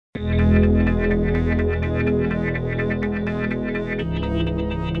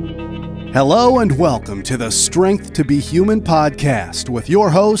Hello and welcome to the Strength to Be Human podcast with your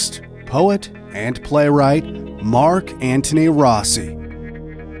host, poet and playwright, Mark Antony Rossi.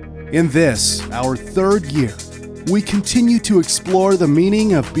 In this, our third year, we continue to explore the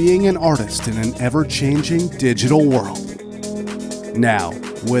meaning of being an artist in an ever-changing digital world. Now,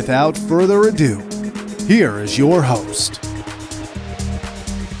 without further ado, here is your host.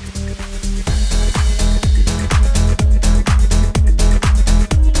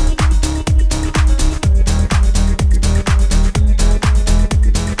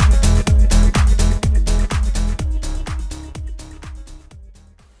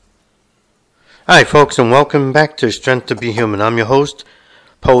 Hi folks, and welcome back to Strength to Be Human. I'm your host,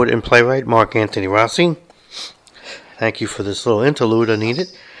 poet and playwright Mark Antony Rossi. Thank you for this little interlude, I need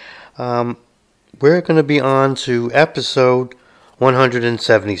it. We're going to be on to episode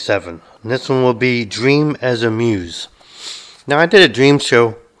 177. And this one will be Dream as a Muse. Now, I did a dream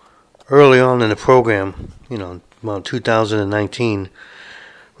show early on in the program, around 2019.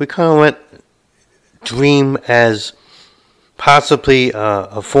 We kind of went dream as possibly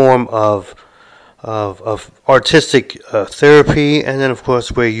a form of artistic therapy, and then of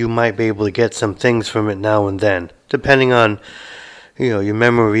course where you might be able to get some things from it now and then, depending on your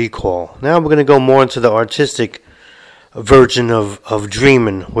memory recall. Now we're going to go more into the artistic version of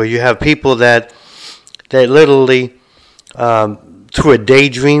dreaming, where you have people that literally through a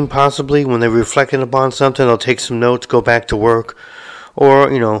daydream, possibly when they're reflecting upon something, they'll take some notes, go back to work, or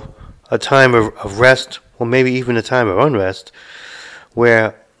a time of rest, or maybe even a time of unrest,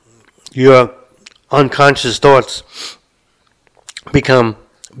 where your unconscious thoughts become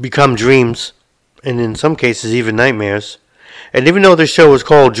dreams, and in some cases even nightmares. And even though the show is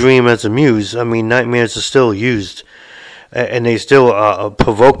called Dream as a Muse, I mean, nightmares are still used, and they still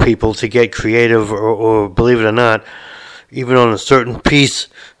provoke people to get creative, or believe it or not, even on a certain piece,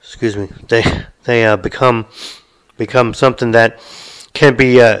 they become something that can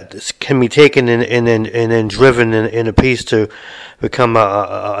be taken and then driven in a piece to become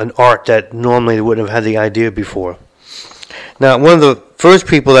an art that normally wouldn't have had the idea before. Now, one of the first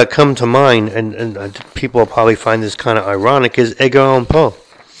people that come to mind, and people will probably find this kind of ironic, is Edgar Allan Poe.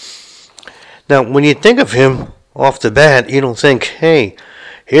 Now, when you think of him off the bat, you don't think, hey,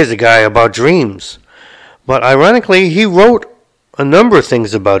 here's a guy about dreams. But ironically, he wrote a number of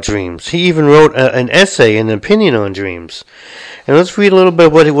things about dreams. He even wrote an essay, an opinion on dreams. And let's read a little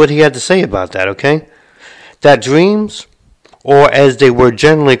bit what he had to say about that, okay? That dreams, or as they were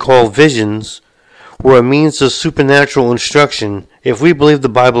generally called visions, were a means of supernatural instruction. If we believe the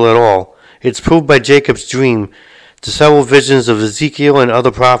Bible at all, it's proved by Jacob's dream, the several visions of Ezekiel and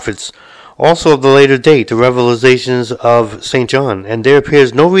other prophets, also of the later date, the revelations of St. John. And there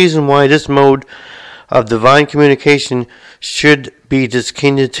appears no reason why this mode of divine communication should be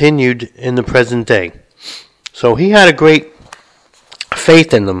discontinued in the present day. So he had a great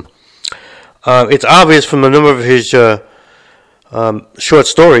faith in them. It's obvious from a number of his short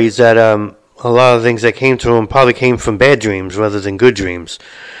stories that a lot of things that came to him probably came from bad dreams rather than good dreams.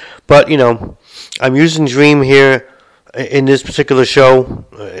 But, I'm using dream here in this particular show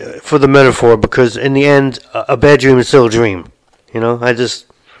for the metaphor, because in the end, a bad dream is still a dream. I just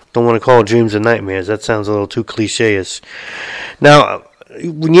don't want to call dreams and nightmares. That sounds a little too cliche-ish. Now,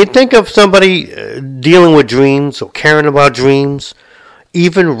 when you think of somebody dealing with dreams or caring about dreams,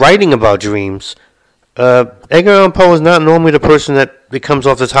 even writing about dreams, Edgar Allan Poe is not normally the person that comes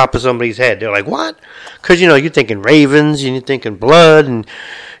off the top of somebody's head. They're like, what? Because, you're thinking ravens, and you're thinking blood, and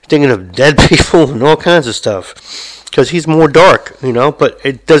you're thinking of dead people and all kinds of stuff. Because he's more dark, but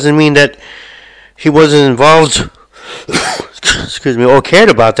it doesn't mean that he wasn't involved or cared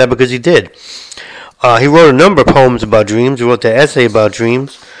about that, because he did. He wrote a number of poems about dreams. He wrote the essay about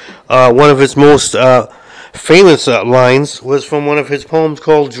dreams. One of his most famous lines was from one of his poems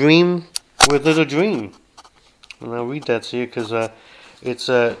called Dream Within a Dream. And I'll read that to you, because it's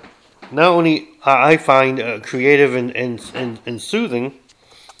not only I find creative and soothing,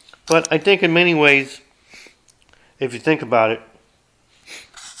 but I think in many ways, if you think about it,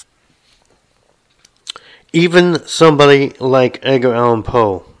 even somebody like Edgar Allan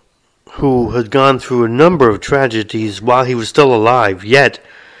Poe, who had gone through a number of tragedies while he was still alive, yet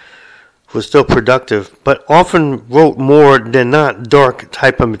was still productive, but often wrote more than not dark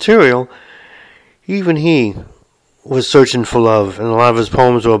type of material, even he was searching for love, and a lot of his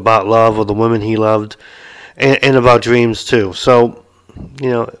poems were about love or the women he loved, and about dreams too. So,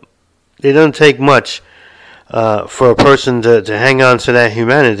 it doesn't take much for a person to hang on to that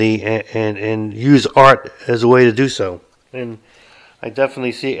humanity and use art as a way to do so. And I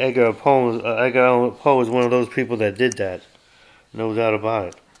definitely see Edgar Allan Poe is one of those people that did that. No doubt about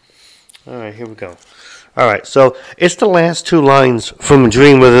it. All right, here we go. All right, so it's the last two lines from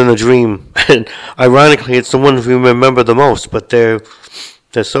Dream Within a Dream. And ironically, it's the ones we remember the most, but they're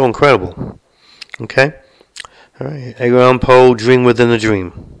so incredible. Okay? All right, Edgar Allan Poe, Dream Within a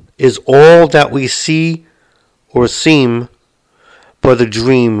Dream. Is all that we see or seem but a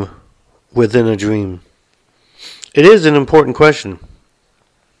dream within a dream? It is an important question,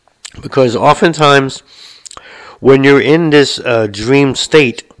 because oftentimes when you're in this dream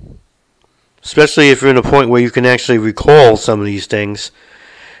state, especially if you're in a point where you can actually recall some of these things,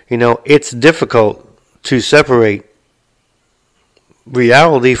 it's difficult to separate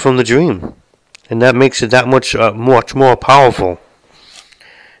reality from the dream. And that makes it that much more powerful.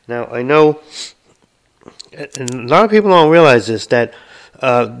 Now, I know, and a lot of people don't realize this, that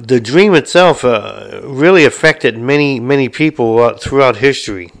the dream itself really affected many people throughout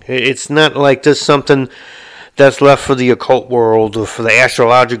history. It's not like just something that's left for the occult world or for the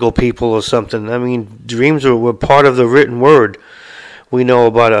astrological people or something. I mean, dreams were part of the written word. We know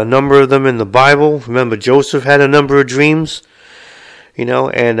about a number of them in the Bible. Remember, Joseph had a number of dreams, and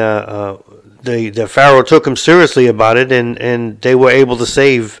the Pharaoh took him seriously about it, and they were able to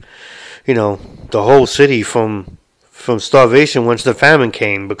save, the whole city from starvation once the famine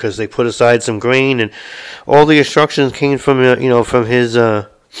came, because they put aside some grain, and all the instructions came from his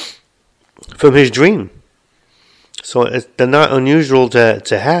dream. So they're not unusual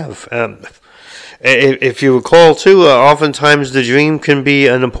to have. If you recall, too, oftentimes the dream can be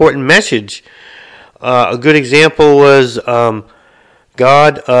an important message. A good example was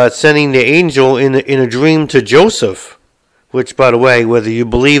God sending the angel in a dream to Joseph, which, by the way, whether you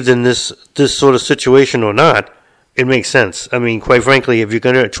believed in this sort of situation or not, it makes sense. I mean, quite frankly, if you're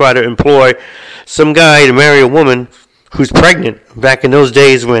going to try to employ some guy to marry a woman who's pregnant, back in those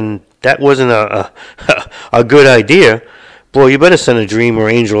days when that wasn't a good idea, boy, you better send a dream or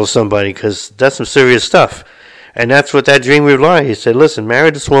angel or somebody, because that's some serious stuff. And that's what that dream replied. He said, listen, marry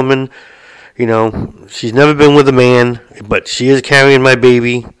this woman. She's never been with a man, but she is carrying my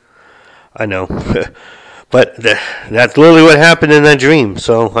baby. I know. But that's literally what happened in that dream.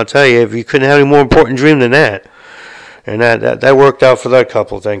 So I'll tell you, if you couldn't have any more important dream than that. And that worked out for that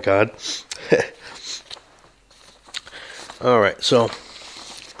couple, thank God. All right, so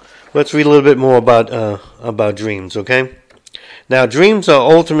let's read a little bit more about dreams, okay? Now, dreams are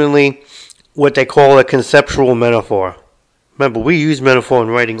ultimately what they call a conceptual metaphor. Remember, we use metaphor in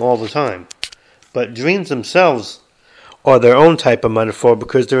writing all the time. But dreams themselves are their own type of metaphor,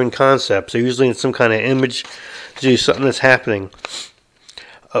 because they're in concepts. They're usually in some kind of image, something that's happening.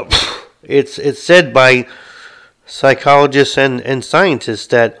 It's said by psychologists and scientists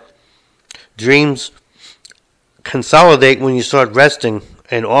that dreams consolidate when you start resting,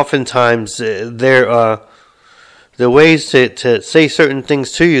 and oftentimes there are ways to say certain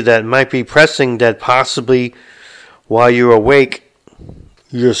things to you that might be pressing, that possibly while you're awake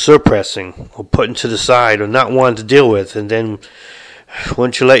you're suppressing or putting to the side or not wanting to deal with, and then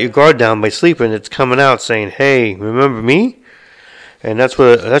once you let your guard down by sleeping, it's coming out saying, hey, remember me? And that's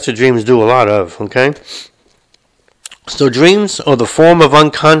what dreams do a lot of, okay? So dreams are the form of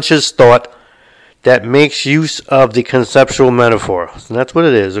unconscious thought that makes use of the conceptual metaphor. And that's what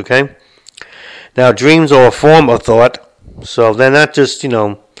it is, okay? Now, dreams are a form of thought, so they're not just,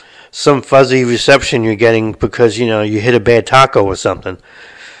 some fuzzy reception you're getting because, you hit a bad taco or something.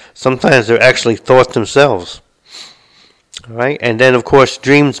 Sometimes they're actually thoughts themselves. All right? And then, of course,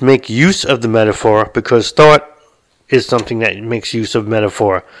 dreams make use of the metaphor, because thought is something that makes use of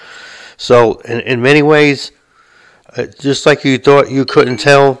metaphor. So, in many ways, just like you thought you couldn't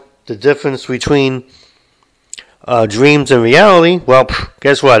tell the difference between dreams and reality, well,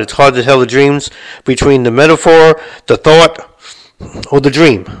 guess what? It's hard to tell the dreams between the metaphor, the thought, or the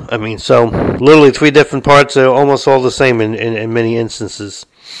dream. I mean, so literally three different parts are almost all the same in many instances.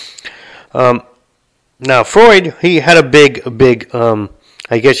 Now, Freud, he had a big,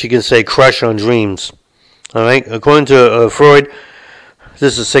 I guess you can say, crush on dreams. All right, according to Freud,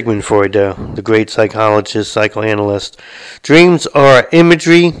 this is Sigmund Freud, the great psychologist, psychoanalyst. Dreams are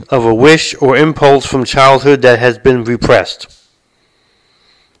imagery of a wish or impulse from childhood that has been repressed.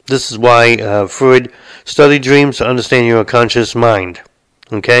 This is why Freud studied dreams to understand your unconscious mind.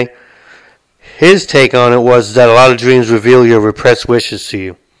 Okay? His take on it was that a lot of dreams reveal your repressed wishes to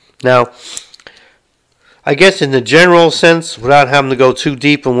you. Now, I guess in the general sense, without having to go too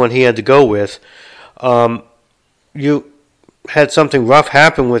deep in what he had to go with, you had something rough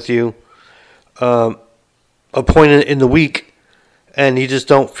happen with you, a point in the week, and you just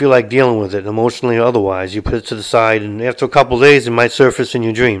don't feel like dealing with it, emotionally or otherwise. You put it to the side, and after a couple of days, it might surface in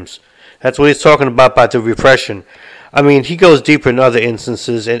your dreams. That's what he's talking about the repression. I mean, he goes deeper in other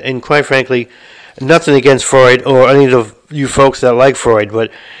instances, and quite frankly, nothing against Freud or any of you folks that like Freud,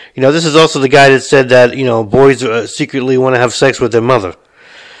 but, this is also the guy that said that, boys secretly want to have sex with their mother.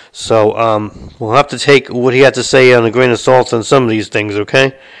 So, we'll have to take what he had to say on a grain of salt on some of these things,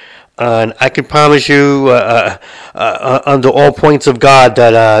 okay? And I can promise you, under all points of God,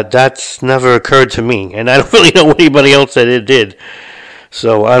 that that's never occurred to me. And I don't really know anybody else that it did.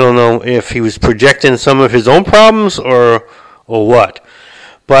 So I don't know if he was projecting some of his own problems or what.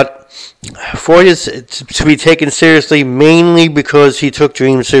 But Freud is to be taken seriously mainly because he took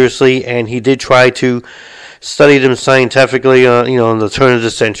dreams seriously, and he did try to study them scientifically, in the turn of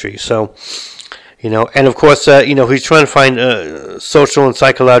the century. So, and of course, he's trying to find social and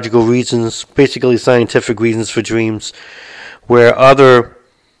psychological reasons, basically scientific reasons for dreams, where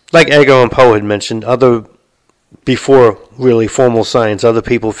like Edgar Allan Poe had mentioned, before really formal science, other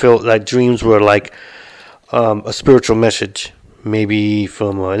people felt that dreams were like a spiritual message, maybe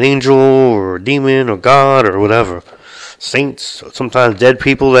from an angel or a demon or God or whatever, saints, sometimes dead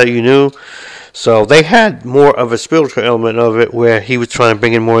people that you knew. So they had more of a spiritual element of it, where he was trying to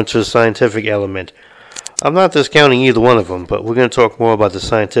bring it more into the scientific element. I'm not discounting either one of them, but we're going to talk more about the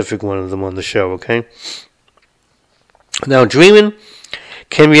scientific one of them on the show, okay? Now, dreaming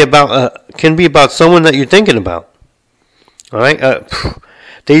can be about someone that you're thinking about. All right?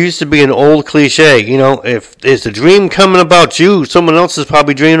 There used to be an old cliche, if there's a dream coming about you, someone else is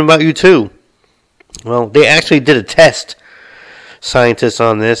probably dreaming about you too. Well, they actually did a test, scientists,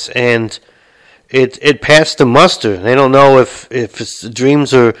 on this, and it passed the muster. They don't know if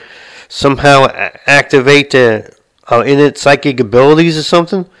dreams are somehow activate innate psychic abilities or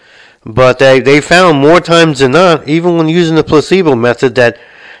something, but they found more times than not, even when using the placebo method, that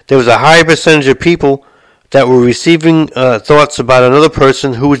there was a higher percentage of people that were receiving thoughts about another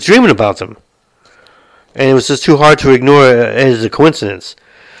person who was dreaming about them. And it was just too hard to ignore as a coincidence.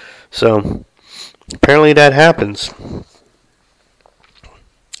 So, apparently that happens.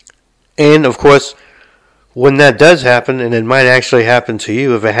 And, of course, when that does happen, and it might actually happen to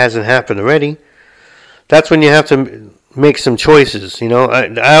you if it hasn't happened already, that's when you have to make some choices.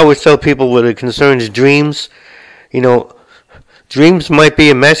 I always tell people when it concerns dreams, dreams might be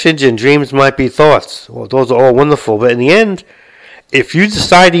a message and dreams might be thoughts. Well, those are all wonderful. But in the end, if you're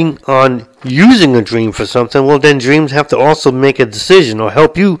deciding on using a dream for something, well, then dreams have to also make a decision, or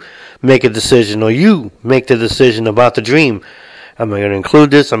help you make a decision, or you make the decision about the dream. Am I going to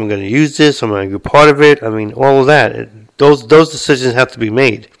include this? Am I going to use this? Am I going to be part of it? I mean, all of that. Those decisions have to be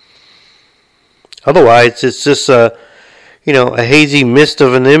made. Otherwise, it's just a hazy mist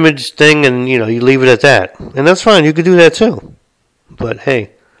of an image thing, and, you leave it at that. And that's fine. You could do that too. But,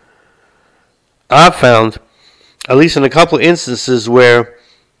 hey, I've found, at least in a couple of instances, where,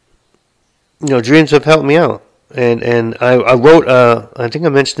 dreams have helped me out. And I wrote, I think I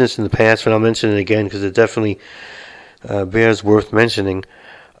mentioned this in the past, but I'll mention it again because it definitely bears worth mentioning.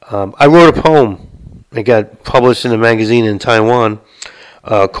 I wrote a poem. It got published in a magazine in Taiwan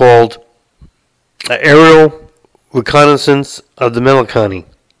called Aerial Reconnaissance of the Melancholy.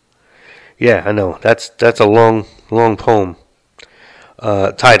 Yeah, I know. That's a long poem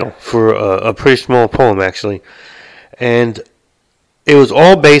title for a pretty small poem, actually. And it was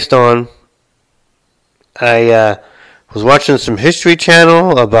all based on, I was watching some History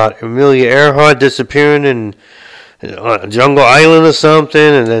Channel about Amelia Earhart disappearing on a jungle island or something,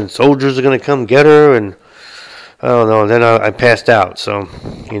 and then soldiers are going to come get her, and I don't know, then I passed out, so,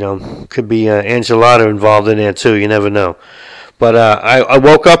 could be enchilada involved in there too, you never know. But I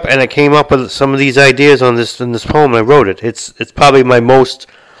woke up and I came up with some of these ideas in this poem. I wrote it. It's probably my most,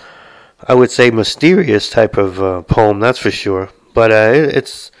 I would say, mysterious type of poem, that's for sure. But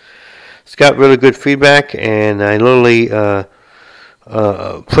it's got really good feedback, and I literally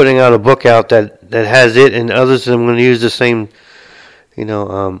putting out a book out that has it and others, and I'm going to use the same,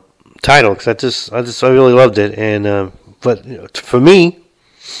 title, because I really loved it. And but for me,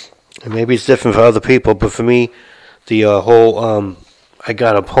 and maybe it's different for other people, but for me, the whole I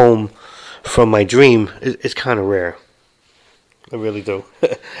got a poem from my dream is kind of rare. I really do.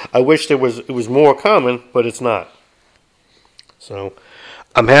 I wish it was more common, but it's not. So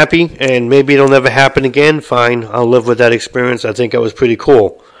I'm happy, and maybe it'll never happen again. Fine, I'll live with that experience. I think that was pretty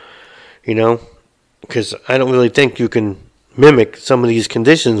cool, because I don't really think you can mimic some of these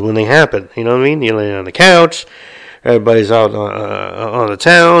conditions when they happen. You know what I mean? You're laying on the couch, everybody's out on the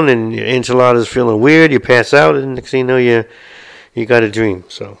town, and your enchilada's feeling weird. You pass out, and next thing you know, you got a dream.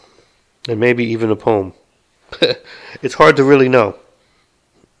 So, and maybe even a poem. It's hard to really know,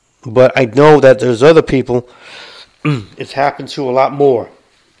 but I know that there's other people. It's happened to a lot more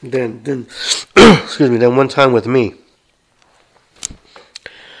than excuse me, than one time with me.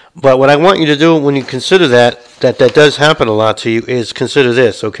 But what I want you to do when you consider that does happen a lot to you is consider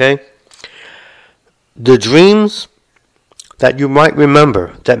this, okay? The dreams that you might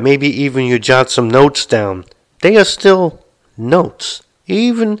remember, that maybe even you jot some notes down, they are still notes.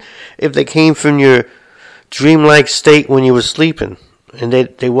 Even if they came from your dreamlike state when you were sleeping, and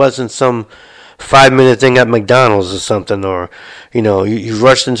they wasn't some 5-minute thing at McDonald's or something, or you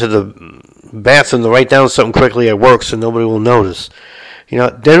rushed into the bathroom to write down something quickly at work so nobody will notice.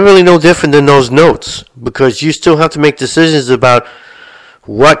 They're really no different than those notes, because you still have to make decisions about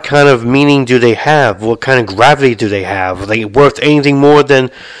what kind of meaning do they have, what kind of gravity do they have. Are they worth anything more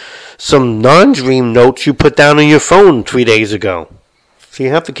than some non-dream notes you put down on your phone 3 days ago? So you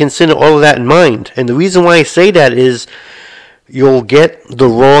have to consider all of that in mind. And the reason why I say that is you'll get the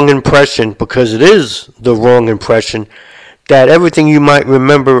wrong impression, because it is the wrong impression, that everything you might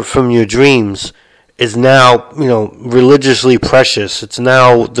remember from your dreams is now, religiously precious. It's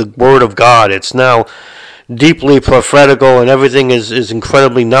now the Word of God. It's now deeply prophetical, and everything is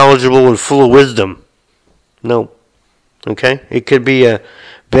incredibly knowledgeable and full of wisdom. No. Okay? It could be a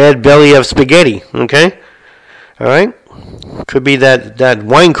bad belly of spaghetti. Okay? All right? Could be that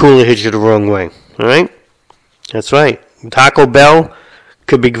wine cooler hit you the wrong way. All right? That's right. Taco Bell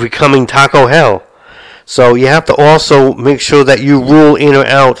could be becoming Taco Hell. So you have to also make sure that you rule in or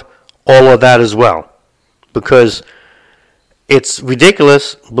out all of that as well. Because it's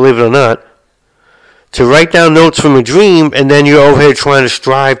ridiculous, believe it or not, to write down notes from a dream and then you're over here trying to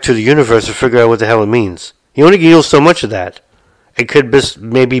strive to the universe to figure out what the hell it means. You only can use so much of that. It could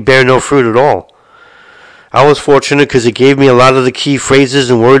maybe bear no fruit at all. I was fortunate because it gave me a lot of the key phrases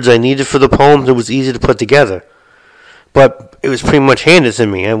and words I needed for the poems. It was easy to put together. But it was pretty much handed to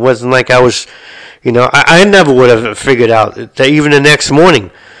me. It wasn't like I was, I never would have figured out that even the next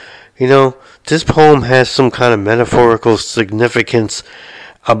morning, this poem has some kind of metaphorical significance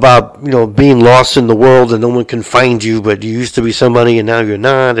about, being lost in the world and no one can find you, but you used to be somebody and now you're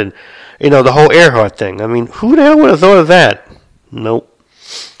not. And, the whole Earhart thing. I mean, who the hell would have thought of that? Nope.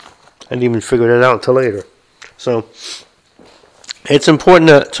 I didn't even figure that out until later. So it's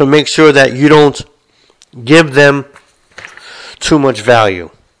important to make sure that you don't give them too much value.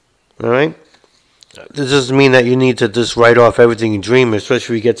 All right? This doesn't mean that you need to just write off everything you dream,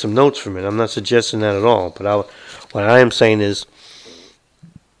 especially if you get some notes from it. I'm not suggesting that at all. But what I am saying is,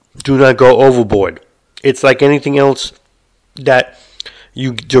 do not go overboard. It's like anything else that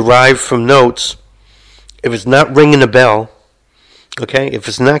you derive from notes. If it's not ringing a bell, okay, if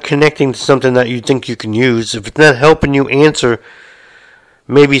it's not connecting to something that you think you can use, if it's not helping you answer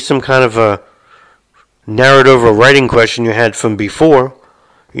maybe some kind of a narrative or writing question you had from before,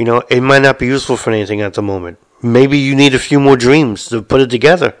 it might not be useful for anything at the moment. Maybe you need a few more dreams to put it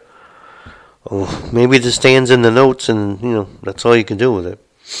together. Or maybe this stands in the notes and, that's all you can do with it.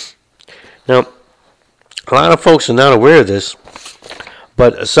 Now, a lot of folks are not aware of this,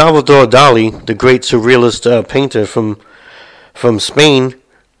 but Salvador Dali, the great surrealist painter from Spain,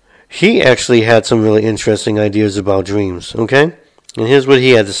 he actually had some really interesting ideas about dreams, okay? And here's what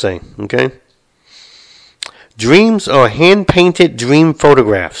he had to say, okay? Dreams are hand-painted dream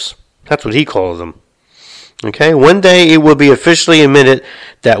photographs. That's what he calls them. Okay? One day it will be officially admitted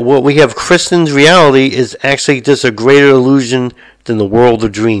that what we have christened reality is actually just a greater illusion than the world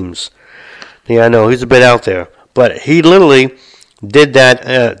of dreams. Yeah, I know, he's a bit out there. But he literally did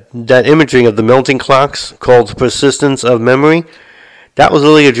that imagery of the melting clocks called Persistence of Memory. That was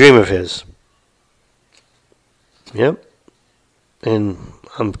literally a dream of his. Yep. And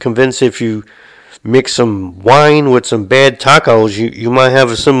I'm convinced if you mix some wine with some bad tacos, you might have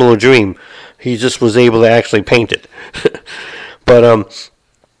a similar dream. He just was able to actually paint it. But a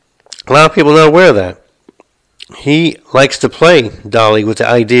lot of people are not aware of that. He likes to play, Dali, with the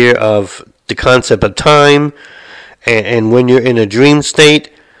idea of the concept of time and when you're in a dream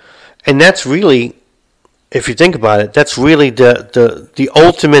state. And that's really, if you think about it, that's really the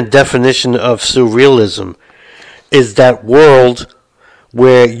ultimate definition of surrealism, is that world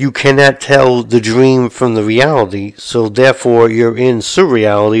where you cannot tell the dream from the reality, so therefore you're in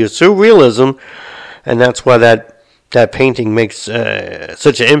surreality or surrealism, and that's why that painting makes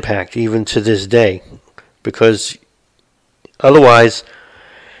such an impact even to this day. Because otherwise,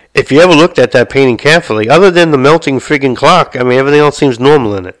 if you ever looked at that painting carefully, other than the melting friggin' clock, I mean, everything else seems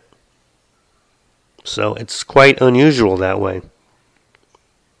normal in it. So it's quite unusual that way.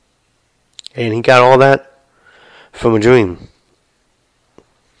 And he got all that from a dream.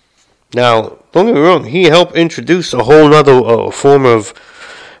 Now, don't get me wrong, he helped introduce a whole other form of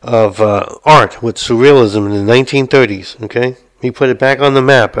art with surrealism in the 1930s, okay? He put it back on the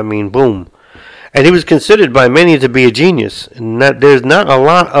map. I mean, boom. And he was considered by many to be a genius. And that there's not a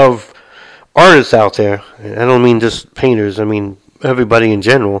lot of artists out there, I don't mean just painters, I mean everybody in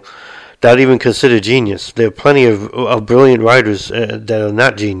general, that even considered genius. There are plenty of brilliant writers that are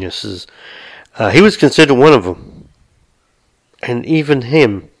not geniuses. He was considered one of them. And even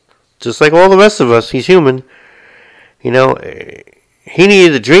him, just like all the rest of us, he's human, he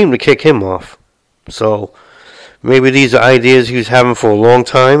needed a dream to kick him off. So maybe these are ideas he was having for a long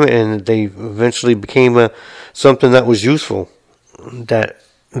time, and they eventually became something that was useful, that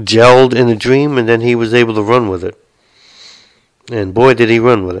gelled in a dream, and then he was able to run with it. And boy, did he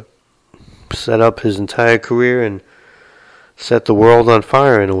run with it. Set up his entire career and set the world on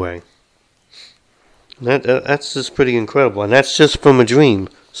fire in a way. That's just pretty incredible. And that's just from a dream.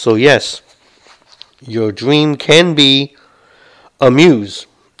 So yes, your dream can be a muse.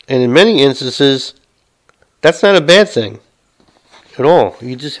 And in many instances, that's not a bad thing at all.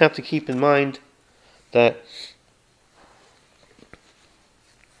 You just have to keep in mind that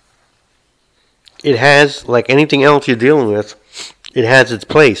it has, like anything else you're dealing with, it has its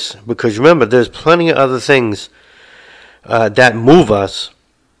place. Because remember, there's plenty of other things that move us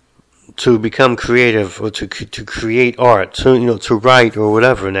to become creative, or to create art, to write or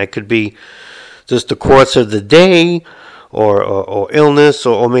whatever. And that could be just the course of the day, or illness,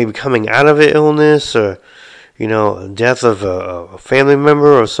 or maybe coming out of an illness, or death of a family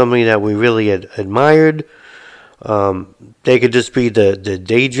member or somebody that we really admired. They could just be the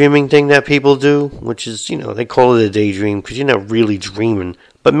daydreaming thing that people do, which is, they call it a daydream because you're not really dreaming,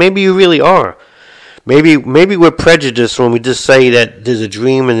 but maybe you really are. Maybe we're prejudiced when we just say that there's a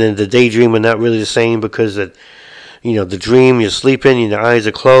dream and then the daydream are not really the same, because the dream you're sleeping and your eyes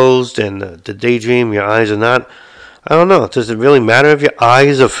are closed, and the daydream your eyes are not. I don't know. Does it really matter if your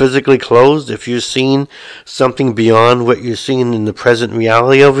eyes are physically closed, if you're seeing something beyond what you're seeing in the present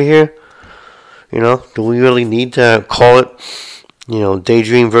reality over here? Do we really need to call it,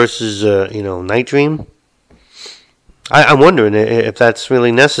 daydream versus, night dream? I'm wondering if that's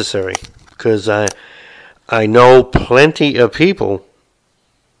really necessary, because I know plenty of people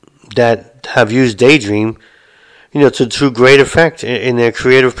that have used daydream, to great effect in their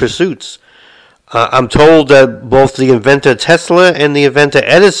creative pursuits. I'm told that both the inventor Tesla and the inventor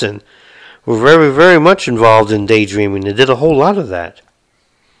Edison were very, very much involved in daydreaming. They did a whole lot of that.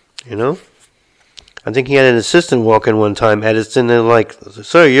 I think he had an assistant walk in one time, Edison, and like,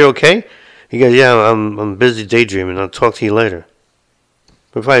 "Sir, you okay?" He goes, "Yeah, I'm busy daydreaming. I'll talk to you later."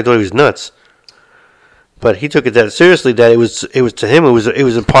 They probably thought he was nuts, but he took it that seriously. That it was to him, it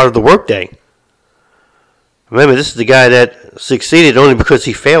was a part of the workday. Remember, this is the guy that succeeded only because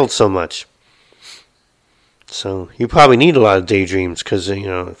he failed so much. So you probably need a lot of daydreams, because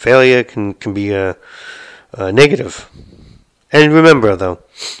failure can be negative. And remember, though,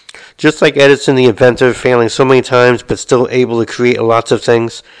 just like Edison, the inventor, failing so many times but still able to create lots of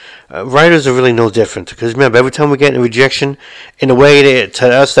things, writers are really no different. Because remember, every time we get a rejection, in a way to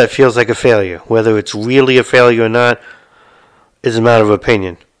us that feels like a failure. Whether it's really a failure or not is a matter of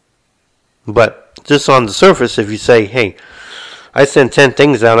opinion. But just on the surface, if you say, "Hey, I sent 10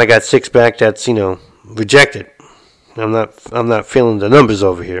 things out, I got 6 back," that's rejected. I'm not feeling the numbers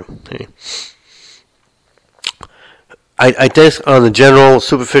over here. I guess on the general,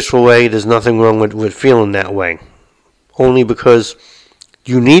 superficial way, there's nothing wrong with feeling that way. Only because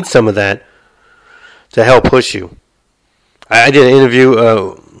you need some of that to help push you. I did an interview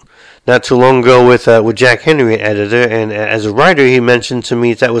not too long ago with Jack Henry, an editor, and as a writer, he mentioned to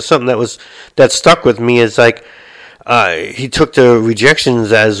me that was something that stuck with me. It's like he took the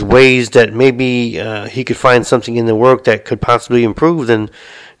rejections as ways that maybe he could find something in the work that could possibly improve, then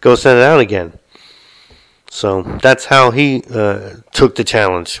go send it out again. So that's how he took the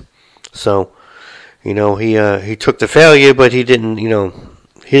challenge. So, he took the failure, but he didn't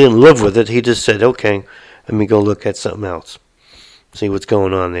live with it. He just said, "Okay, let me go look at something else, see what's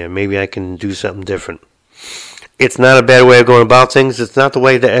going on there. Maybe I can do something different." It's not a bad way of going about things. It's not the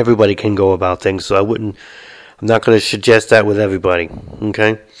way that everybody can go about things. So I'm not going to suggest that with everybody.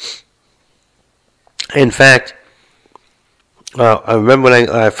 Okay. In fact, I remember when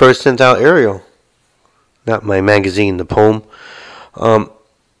I first sent out Ariel. Not my magazine, the poem. I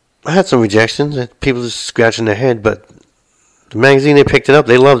had some rejections, people just scratching their head, but the magazine, they picked it up,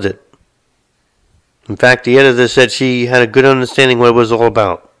 they loved it. In fact, the editor said she had a good understanding what it was all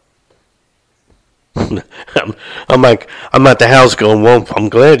about. I'm at the house going, "Well, I'm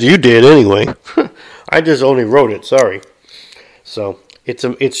glad you did anyway." I just only wrote it, sorry. So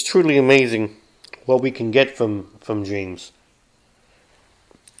it's truly amazing what we can get from dreams.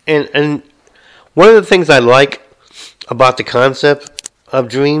 And one of the things I like about the concept of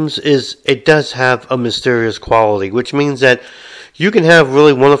dreams is it does have a mysterious quality, which means that you can have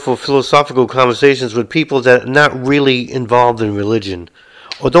really wonderful philosophical conversations with people that are not really involved in religion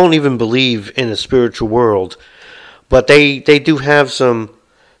or don't even believe in a spiritual world, but they do have some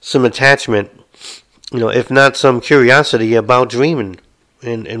attachment, if not some curiosity about dreaming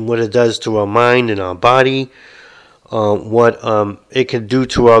and what it does to our mind and our body, what it can do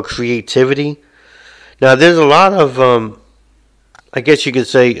to our creativity. Now, there's a lot of, I guess you could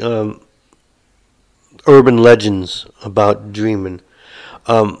say, urban legends about dreaming.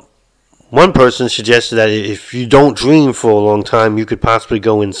 One person suggested that if you don't dream for a long time, you could possibly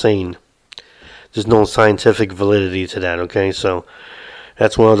go insane. There's no scientific validity to that, okay? So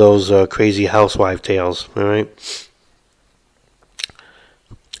that's one of those crazy housewife tales, all right?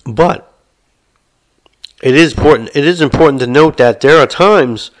 But it is important to note that there are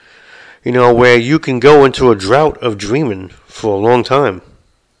times, where you can go into a drought of dreaming for a long time.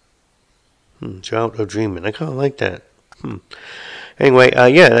 Drought of dreaming. I kind of like that. Anyway,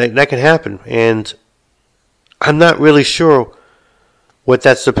 that can happen. And I'm not really sure what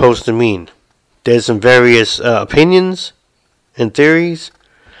that's supposed to mean. There's some various opinions and theories.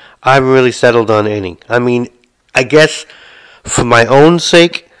 I haven't really settled on any. I mean, I guess for my own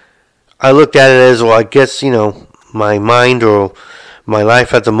sake, I looked at it as, well, I guess, my mind or my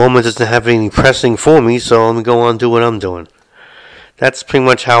life at the moment doesn't have anything pressing for me, so let me go on and do what I'm doing. That's pretty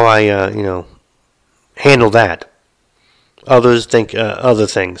much how I, handle that. Others think other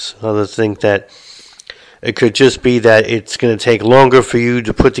things. Others think that it could just be that it's going to take longer for you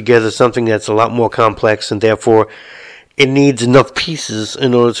to put together something that's a lot more complex, and therefore it needs enough pieces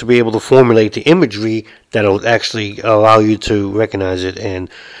in order to be able to formulate the imagery that'll actually allow you to recognize it and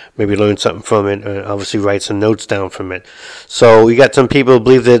maybe learn something from it, and obviously write some notes down from it. So you got some people who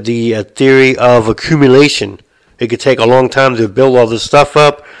believe that the theory of accumulation, it could take a long time to build all this stuff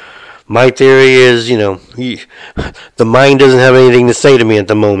up. My theory is, the mind doesn't have anything to say to me at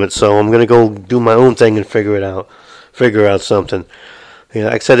the moment, so I'm going to go do my own thing and figure out something.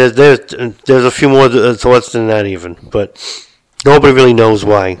 Like I said, there's a few more thoughts than that even, but nobody really knows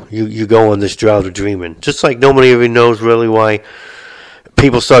why you go on this drought of dreaming. Just like nobody even knows really why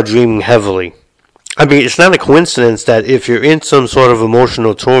people start dreaming heavily. I mean, it's not a coincidence that if you're in some sort of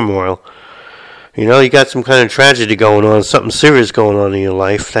emotional turmoil, you got some kind of tragedy going on, something serious going on in your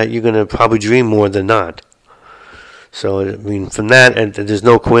life, that you're going to probably dream more than not. So, I mean, from that, and there's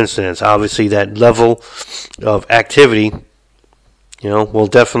no coincidence. Obviously, that level of activity, will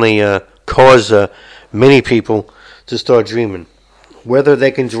definitely cause many people to start dreaming. Whether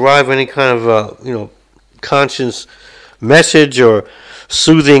they can derive any kind of, conscious message or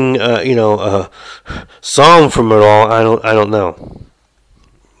soothing, song from it all, I don't know.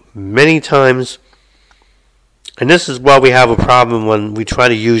 Many times, and this is why we have a problem when we try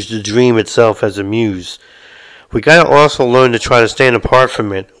to use the dream itself as a muse. We got to also learn to try to stand apart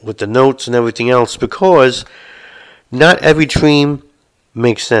from it with the notes and everything else, because not every dream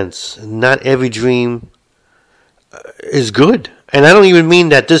makes sense. Not every dream is good. And I don't even mean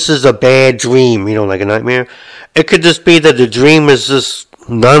that this is a bad dream, like a nightmare. It could just be that the dream is just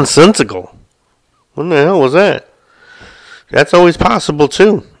nonsensical. What the hell was that? That's always possible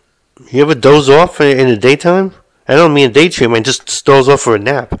too. You ever doze off in the daytime? I don't mean a daydream, I just doze off for a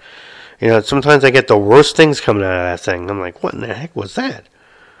nap. Sometimes I get the worst things coming out of that thing. I'm like, what in the heck was that?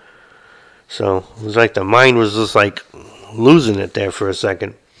 So, it was like the mind was just like losing it there for a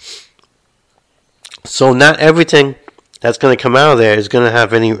second. So not everything that's going to come out of there is going to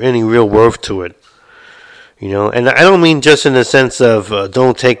have any real worth to it. And I don't mean just in the sense of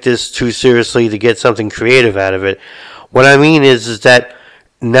don't take this too seriously to get something creative out of it. What I mean is that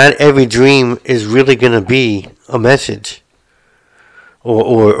not every dream is really going to be a message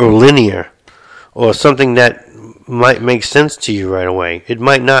or linear or something that might make sense to you right away. It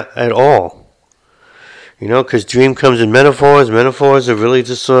might not at all. Because dream comes in metaphors. Metaphors are really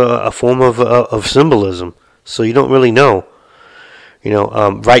just a form of symbolism. So you don't really know.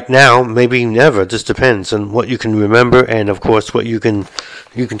 Right now, maybe never. It just depends on what you can remember and, of course, what you can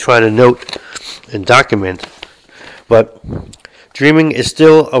try to note and document. But dreaming is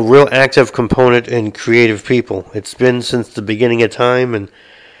still a real active component in creative people. It's been since the beginning of time, and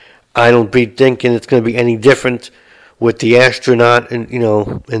I don't be thinking it's going to be any different with the astronaut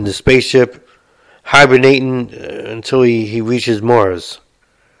in the spaceship hibernating until he reaches Mars.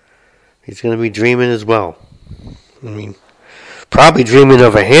 He's going to be dreaming as well. I mean, probably dreaming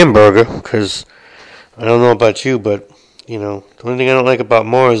of a hamburger, because I don't know about you, but the only thing I don't like about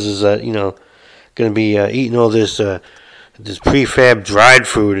Mars is that going to be eating all this prefab dried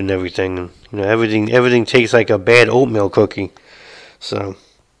food and everything. And, everything tastes like a bad oatmeal cookie. So,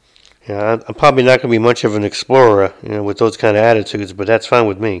 yeah, I'm probably not going to be much of an explorer, with those kind of attitudes, but that's fine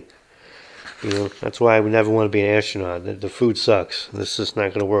with me. That's why I would never want to be an astronaut. The food sucks. This is not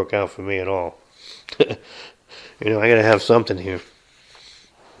going to work out for me at all. I got to have something here.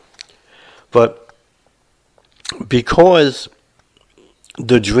 But because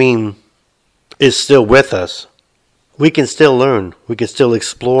the dream is still with us, we can still learn. We can still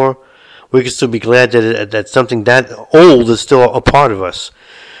explore. We can still be glad that something that old is still a part of us.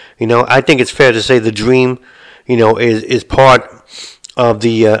 I think it's fair to say the dream, is part of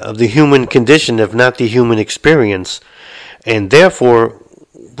the human condition, if not the human experience, and therefore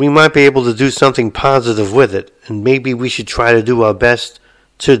we might be able to do something positive with it, and maybe we should try to do our best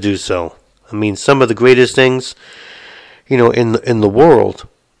to do so. I mean, some of the greatest things, in the world,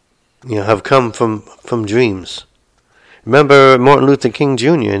 have come from dreams. Remember Martin Luther King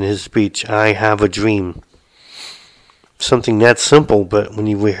Jr. in his speech, "I have a dream." Something that simple, but when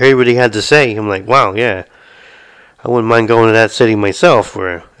you hear what he had to say, I'm like, wow, yeah, I wouldn't mind going to that city myself,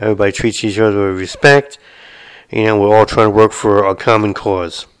 where everybody treats each other with respect. We're all trying to work for a common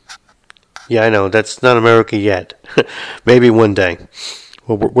cause. Yeah, I know, that's not America yet. Maybe one day.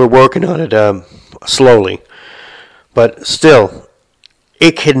 We're working on it slowly. But still,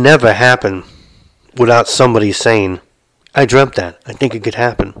 it can never happen without somebody saying, I dreamt that. I think it could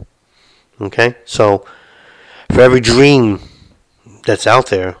happen. Okay? So, for every dream that's out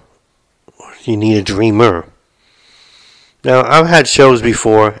there, you need a dreamer. Now, I've had shows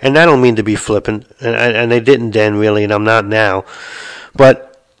before, and I don't mean to be flippant, and I didn't then really, and I'm not now.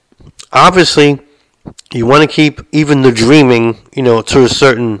 But obviously, you want to keep even the dreaming, to a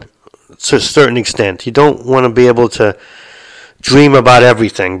certain extent. You don't want to be able to dream about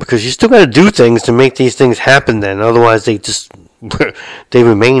everything, because you still got to do things to make these things happen. Then, otherwise, they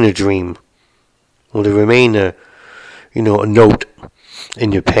remain a dream, or they remain a note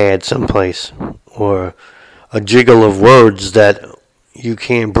in your pad someplace, or a jiggle of words that you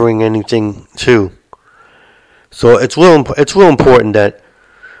can't bring anything to. So it's real important that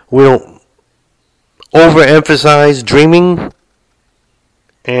we don't overemphasize dreaming,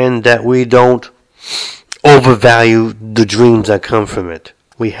 and that we don't overvalue the dreams that come from it.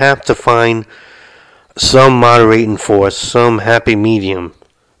 We have to find some moderating force, some happy medium,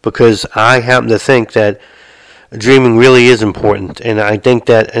 because I happen to think that dreaming really is important, and I think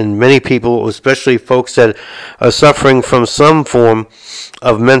that in many people, especially folks that are suffering from some form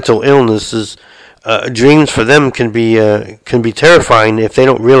of mental illnesses, dreams for them can be terrifying if they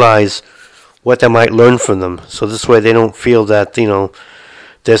don't realize what they might learn from them. So this way they don't feel that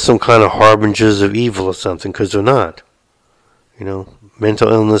there's some kind of harbingers of evil or something, because they're not. Mental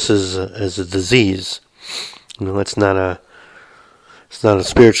illness is a disease. It's not a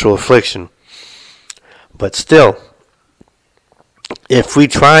spiritual affliction. But still, if we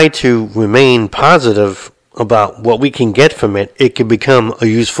try to remain positive about what we can get from it, it can become a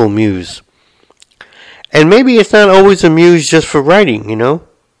useful muse. And maybe it's not always a muse just for writing,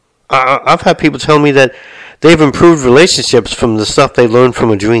 I've had people tell me that they've improved relationships from the stuff they learned from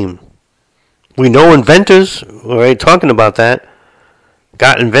a dream. We know inventors, right, talking about that,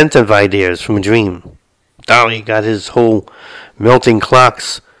 got inventive ideas from a dream. Dolly got his whole melting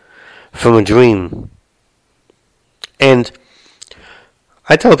clocks from a dream. And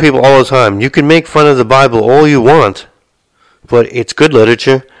I tell people all the time, you can make fun of the Bible all you want, but it's good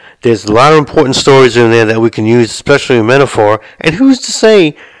literature. There's a lot of important stories in there that we can use, especially in metaphor. And who's to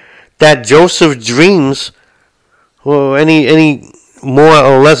say that Joseph's dreams were any more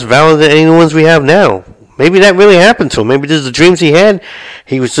or less valid than any ones we have now? Maybe that really happened to him. Maybe just the dreams he had,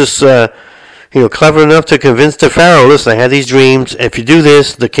 he was just clever enough to convince the Pharaoh, listen, I had these dreams. If you do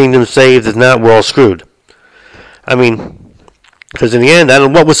this, the kingdom's saved. If not, we're all screwed. I mean, because in the end,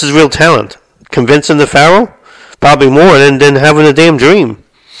 what was his real talent? Convincing the Pharaoh? Probably more than having a damn dream.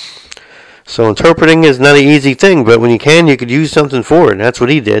 So interpreting is not an easy thing, but when you could use something for it. And that's what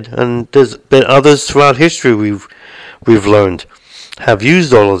he did. And there's been others throughout history we've learned have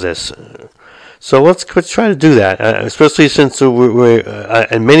used all of this. So let's try to do that, especially since we're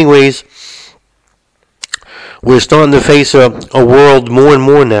in many ways we're starting to face a world more and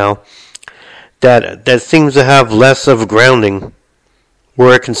more now that seems to have less of a grounding,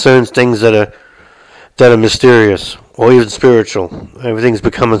 where it concerns things that are mysterious or even spiritual. Everything's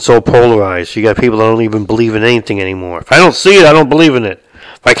becoming so polarized. You got people that don't even believe in anything anymore. If I don't see it, I don't believe in it.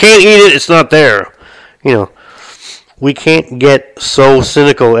 If I can't eat it, it's not there. We can't get so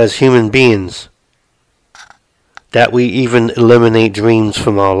cynical as human beings that we even eliminate dreams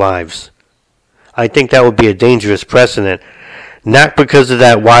from our lives. I think that would be a dangerous precedent Not because of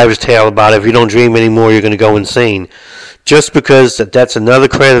that wives' tale about if you don't dream anymore, you're going to go insane. Just because that's another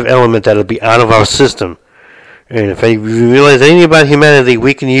creative element that'll be out of our system. And if you realize anything about humanity,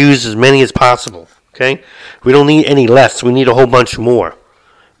 we can use as many as possible. Okay? We don't need any less. We need a whole bunch more.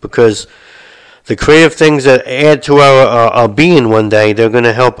 Because the creative things that add to our being one day, they're going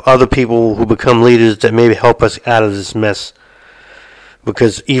to help other people who become leaders that maybe help us out of this mess.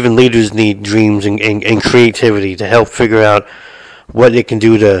 Because even leaders need dreams and creativity to help figure out what they can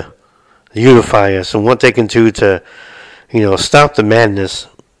do to unify us and what they can do to, stop the madness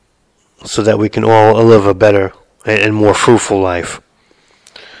so that we can all live a better and more fruitful life.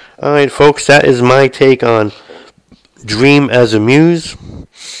 All right, folks, that is my take on Dream as a Muse,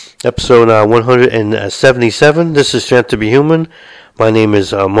 episode 177. This is Strength to Be Human. My name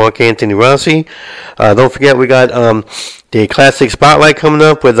is Mark Anthony Rossi. Don't forget, we got the Classic Spotlight coming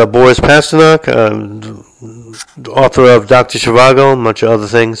up with Boris Pasternak, author of Dr. Zhivago, and a bunch of other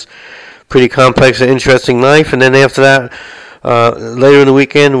things. Pretty complex and interesting life. And then after that, later in the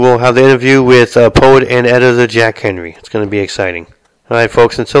weekend, we'll have the interview with poet and editor Jack Henry. It's going to be exciting. All right,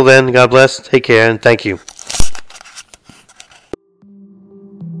 folks, until then, God bless, take care, and thank you.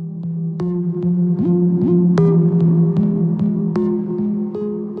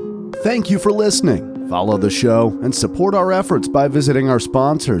 Thank you for listening. Follow the show and support our efforts by visiting our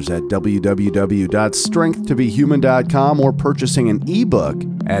sponsors at www.strengthtobehuman.com or purchasing an ebook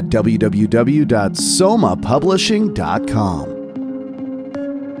at www.somapublishing.com.